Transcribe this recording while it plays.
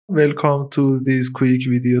Welcome to this quick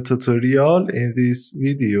video tutorial. In this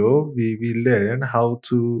video, we will learn how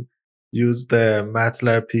to use the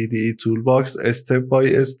MATLAB PDE toolbox step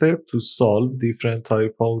by step to solve different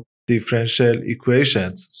type of differential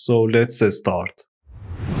equations. So let's start.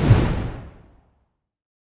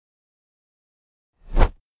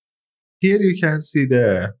 Here you can see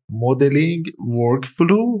the modeling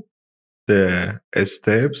workflow, the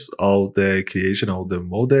steps of the creation of the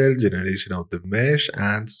model, generation of the mesh,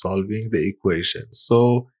 and solving the equation.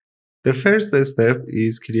 So the first step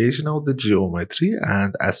is creation of the geometry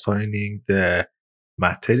and assigning the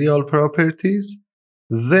material properties.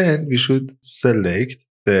 Then we should select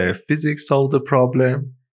the physics of the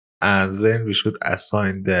problem, and then we should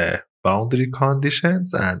assign the boundary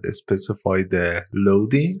conditions and specify the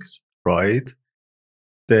loadings, right?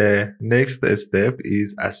 The next step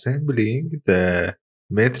is assembling the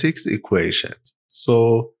matrix equations.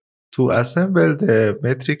 So to assemble the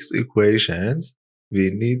matrix equations,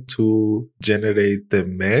 we need to generate the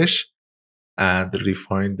mesh and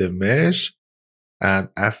refine the mesh. And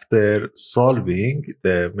after solving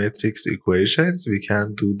the matrix equations, we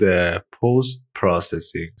can do the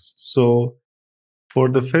post-processing. So for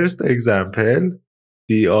the first example,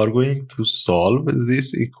 we are going to solve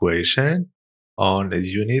this equation on a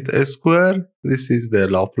unit square. This is the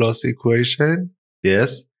Laplace equation.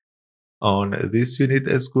 Yes, on this unit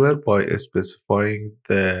square by specifying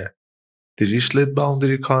the Dirichlet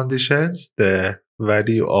boundary conditions, the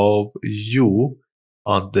value of u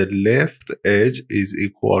on the left edge is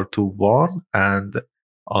equal to 1 and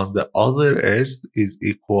on the other edge is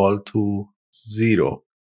equal to 0.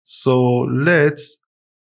 So let's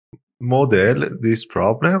model this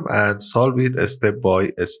problem and solve it step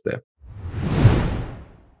by step.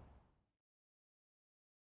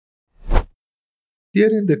 Here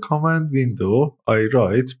in the command window, I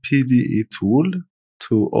write PDE tool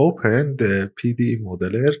to open the PDE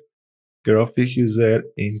modeler graphic user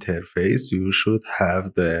interface. You should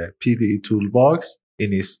have the PDE toolbox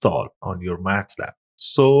installed on your MATLAB.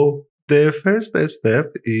 So the first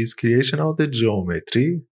step is creation of the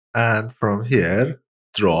geometry, and from here,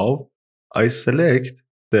 draw. I select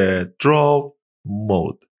the draw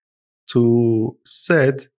mode to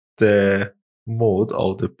set the mode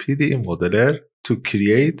of the PDE modeler to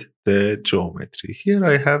create the geometry. Here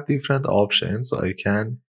I have different options. I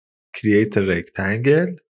can create a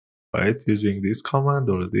rectangle, right, using this command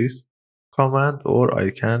or this command, or I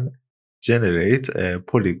can generate a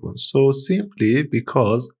polygon. So simply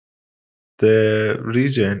because the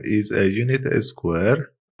region is a unit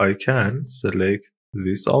square, I can select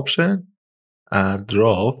this option and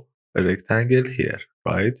draw a rectangle here,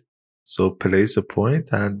 right? So place a point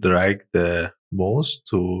and drag the mouse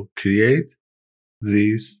to create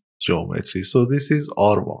this geometry. So this is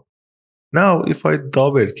R1. Now if I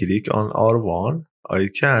double click on R1, I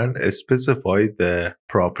can specify the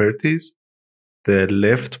properties. The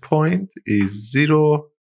left point is 0,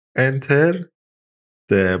 enter.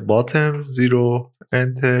 The bottom 0,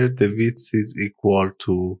 enter. The width is equal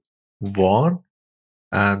to 1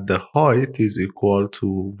 and the height is equal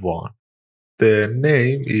to 1. The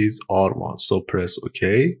name is R1, so press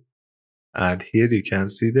OK. And here you can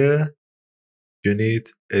see the unit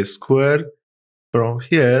square. From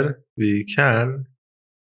here, we can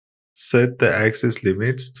set the axis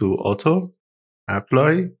limits to auto,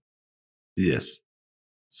 apply, yes.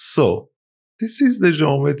 So this is the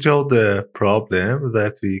geometry of the problem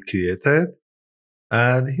that we created.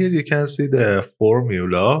 And here you can see the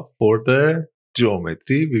formula for the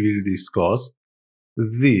geometry. We will discuss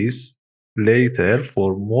this later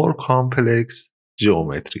for more complex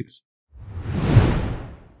geometries.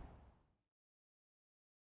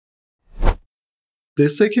 The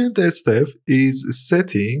second step is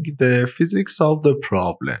setting the physics of the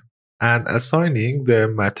problem and assigning the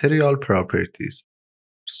material properties.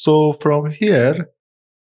 So from here,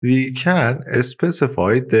 we can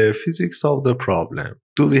specify the physics of the problem.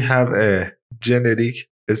 Do we have a generic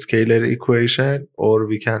scalar equation, or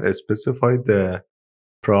we can specify the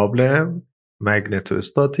problem,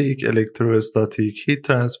 magnetostatic, electrostatic, heat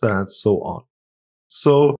transfer, and so on.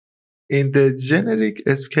 So in the generic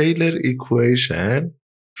scalar equation,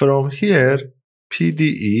 from here,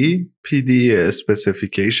 PDE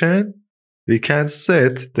specification, we can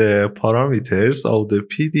set the parameters of the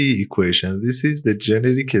PDE equation. This is the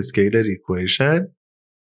generic scalar equation.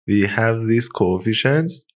 We have these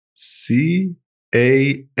coefficients C,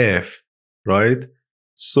 A, F, right?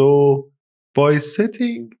 So by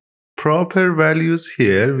setting proper values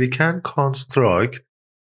here, we can construct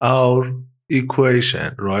our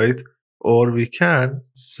equation, right? Or we can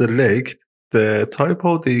select the type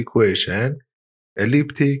of the equation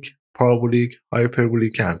elliptic, parabolic,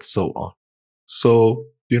 hyperbolic, and so on. So,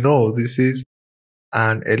 this is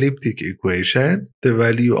an elliptic equation. The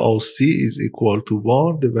value of c is equal to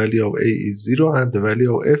 1, the value of a is 0, and the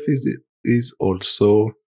value of f is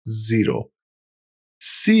also 0.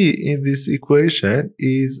 C in this equation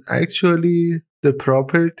is actually the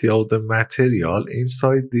property of the material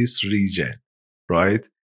inside this region, right?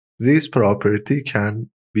 This property can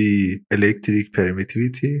be electric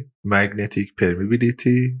permittivity, magnetic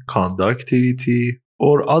permeability, conductivity,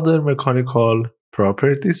 or other mechanical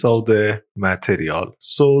properties of the material.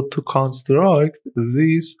 So to construct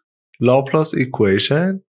this Laplace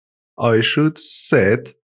equation, I should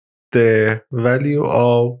set the value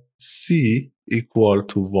of C equal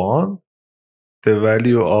to 1, the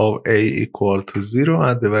value of A equal to 0,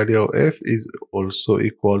 and the value of F is also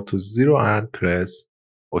equal to 0, and press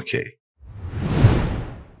OK.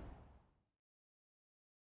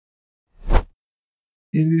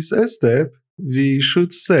 In this step, we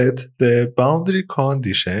should set the boundary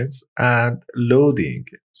conditions and loading.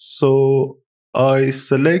 So I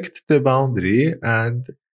select the boundary and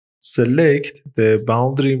select the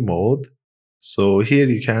boundary mode. So here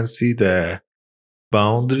you can see the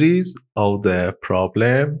boundaries of the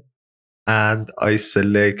problem, and I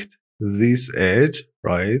select this edge,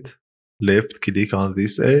 right? Left click on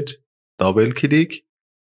this edge, double click.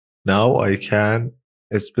 Now I can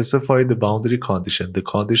specify the boundary condition. The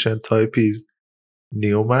condition type is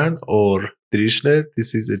Neumann or Dirichlet.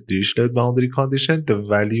 This is a Dirichlet boundary condition. The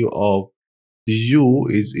value of u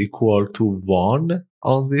is equal to 1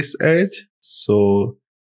 on this edge. So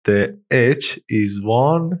the h is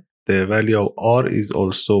 1. The value of r is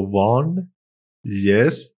also 1.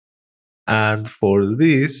 Yes. And for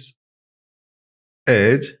this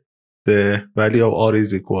edge, the value of r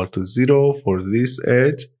is equal to 0. For this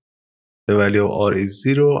edge, the value of r is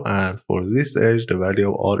 0. And for this edge, the value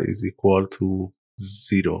of r is equal to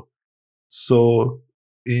 0. So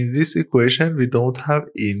in this equation, we don't have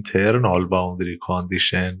internal boundary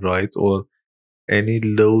condition, right? Or any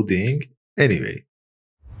loading. Anyway,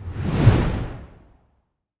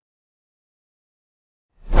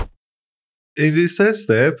 in this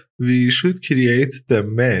step, we should create the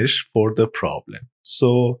mesh for the problem.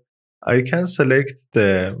 So I can select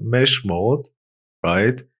the mesh mode,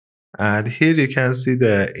 right? And here you can see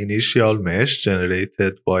the initial mesh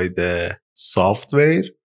generated by the software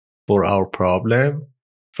for our problem.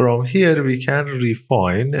 From here, we can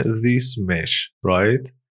refine this mesh, right?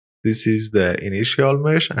 This is the initial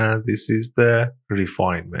mesh and this is the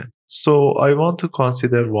refinement. So I want to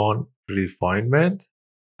consider one refinement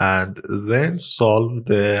and then solve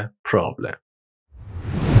the problem.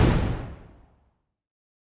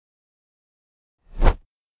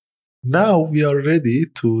 Now we are ready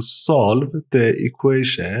to solve the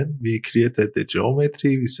equation. We created the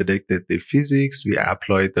geometry, we selected the physics, we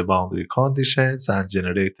applied the boundary conditions and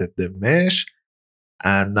generated the mesh.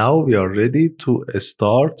 And now we are ready to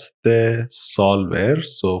start the solver.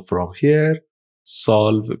 So from here,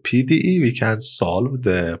 solve PDE, we can solve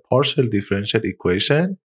the partial differential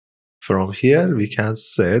equation. From here, we can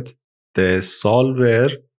set the solver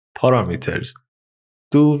parameters.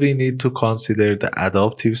 Do we need to consider the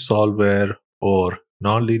adaptive solver or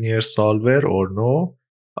nonlinear solver or no?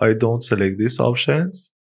 I don't select these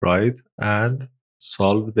options, right? And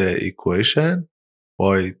solve the equation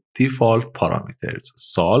by default parameters.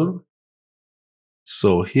 Solve.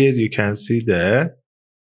 So here you can see the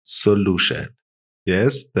solution.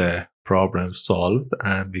 Yes, the problem solved,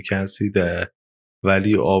 and we can see the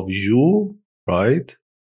value of u, right,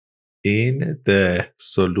 in the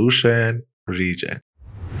solution region.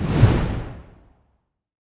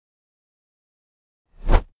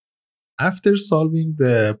 After solving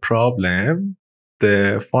the problem,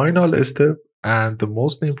 the final step and the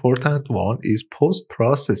most important one is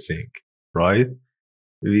post-processing, right?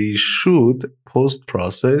 We should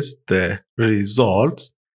post-process the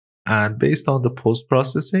results, and based on the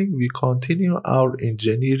post-processing, we continue our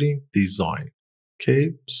engineering design.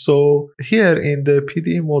 Okay, so here in the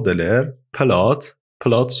PDE modeler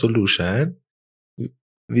plot solution,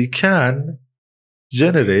 we can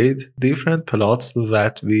generate different plots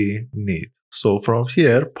that we need. So from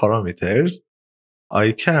here, parameters,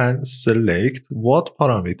 I can select what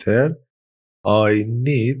parameter I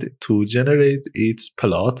need to generate its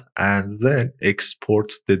plot and then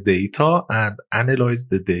export the data and analyze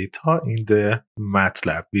the data in the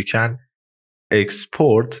MATLAB. We can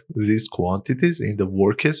export these quantities in the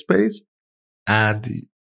workspace and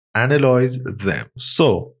analyze them.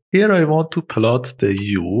 So here I want to plot the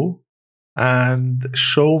U and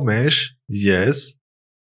show mesh, yes,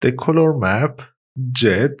 the color map,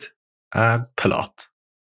 jet, and plot.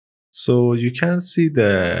 So you can see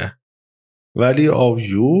the value of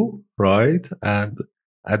u, right? And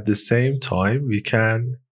at the same time, we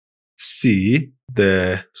can see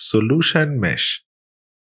the solution mesh.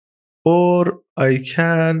 Or I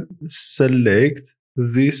can select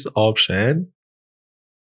this option,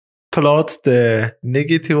 plot the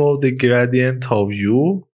negative of the gradient of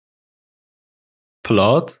u,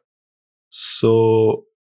 plot, so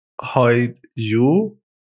hide u.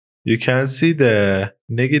 You can see the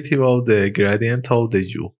negative of the gradient of the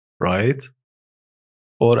u, right?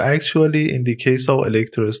 Or actually, in the case of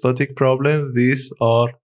electrostatic problem, these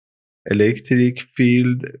are electric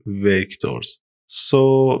field vectors.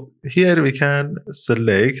 So here we can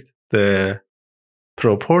select the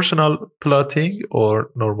proportional plotting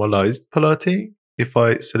or normalized plotting. If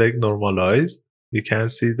I select normalized, you can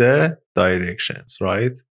see the directions,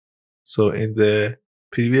 right? So in the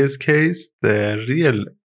previous case, the real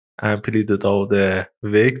amplitude of the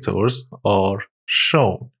vectors are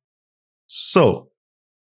shown. So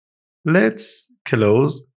let's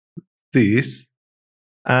close this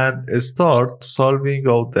and start solving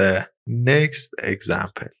out the next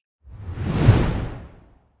example.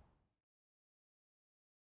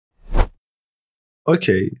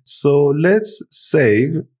 Okay, so let's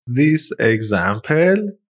save this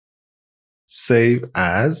example, save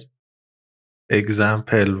as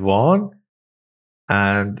example 1,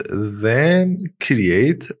 and then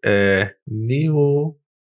create a new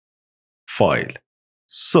file.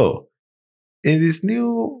 So in this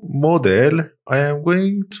new model, I am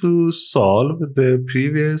going to solve the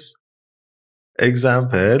previous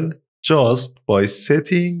example just by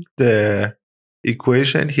setting the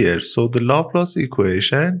equation here. So the Laplace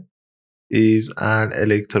equation is an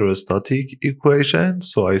electrostatic equation.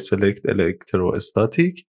 So I select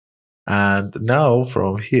electrostatic. And now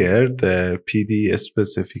from here, the PDE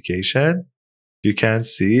specification, you can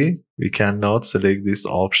see we cannot select these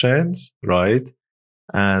options, right?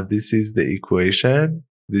 And this is the equation.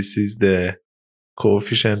 This is the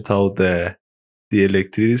coefficient of the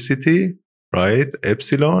electricity, right?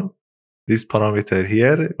 Epsilon, this parameter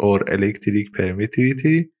here, or electric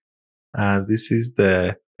permittivity. And this is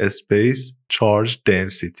the space charge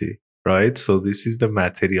density, right? So this is the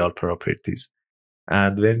material properties.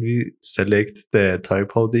 And when we select the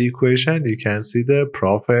type of the equation, you can see the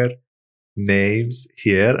proper names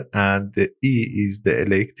here, and the E is the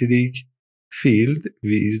electric field,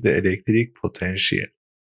 V is the electric potential.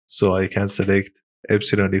 So I can select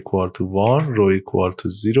epsilon equal to 1, rho equal to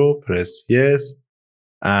 0, press yes.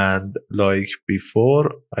 And like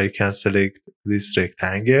before, I can select this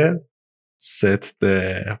rectangle, set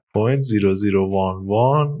the point 0, 0, 1,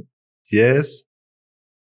 1, yes.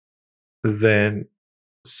 Then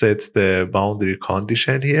set the boundary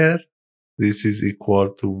condition here. This is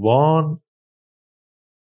equal to 1.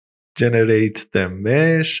 Generate the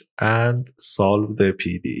mesh and solve the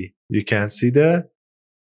PDE. You can see the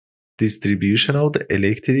distribution of the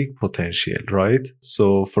electric potential, right?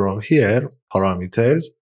 So from here, parameters,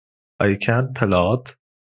 I can plot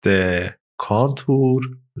the contour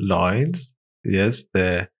lines, yes,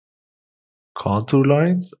 the contour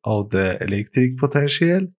lines of the electric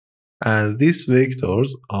potential, and these vectors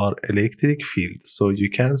are electric fields. So you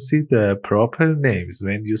can see the proper names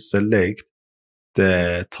when you select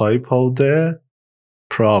the type of the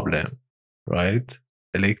problem, right?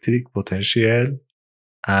 Electric potential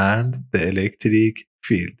and the electric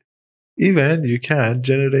field. Even you can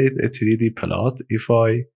generate a 3D plot if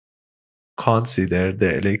I consider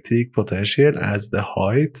the electric potential as the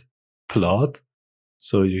height plot.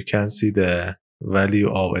 So you can see the value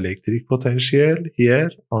of electric potential here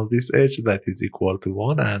on this edge, that is equal to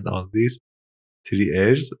 1, and on this 3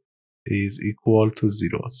 edges is equal to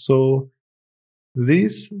 0. So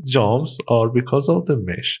these jumps are because of the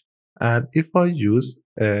mesh. And if I use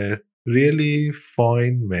a really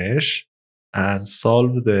fine mesh and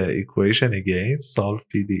solve the equation again, solve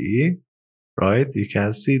PDE, right? You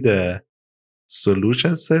can see the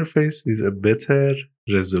solution surface with a better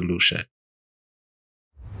resolution.